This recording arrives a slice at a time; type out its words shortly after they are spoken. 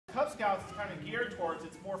Scouts is kind of geared towards,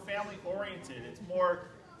 it's more family oriented. It's more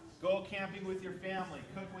go camping with your family,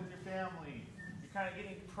 cook with your family. You're kind of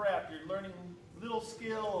getting prepped. You're learning little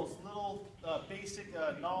skills, little basic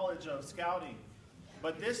knowledge of scouting.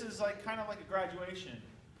 But this is like kind of like a graduation.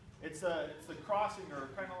 It's the crossing, or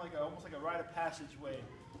kind of like almost like a rite of passageway,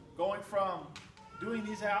 going from doing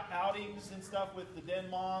these outings and stuff with the den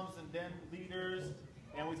moms and den leaders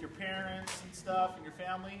and with your parents and stuff and your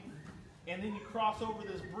family, and then you cross over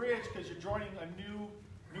this bridge because you're joining a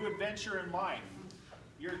new adventure in life.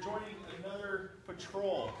 You're joining another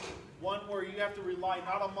patrol, one where you have to rely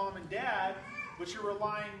not on mom and dad, but you're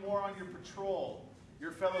relying more on your patrol,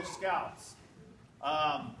 your fellow scouts.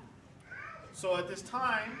 So at this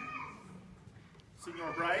time,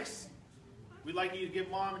 Senor Bryce, we'd like you to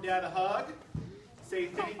give mom and dad a hug, say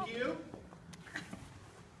thank you,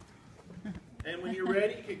 and when you're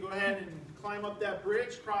ready, you can go ahead and climb up that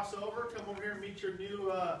bridge, cross over, come over here and meet your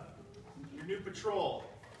new patrol.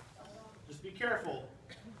 Just be careful.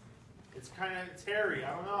 It's hairy,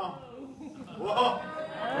 I don't know. Whoa,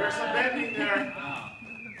 there's some bending there.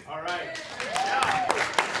 All right.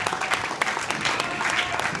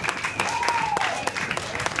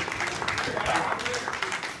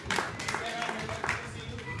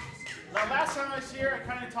 Now, last time I was here, I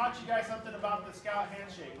kind of taught you guys something about the scout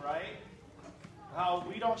handshake, right? How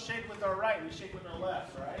we don't shake with our right, we shake with our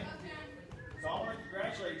left, right? So I want to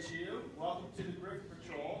congratulate you. Welcome to the Griffin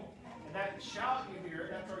Patrol. And that shout you hear,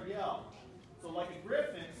 that's our yell. So like a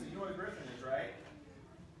griffin, so you know what a griffin is, right?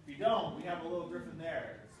 If you don't, we have a little griffin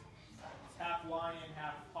there. It's half lion,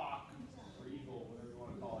 half hawk, or eagle, whatever you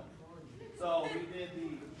want to call it. So we did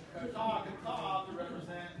the caw to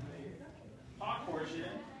represent the hawk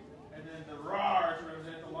portion, and then the roar to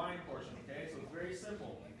represent the lion portion, okay? So it's very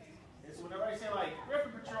simple. And so whenever I say like,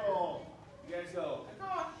 Griffin Patrol, you guys go,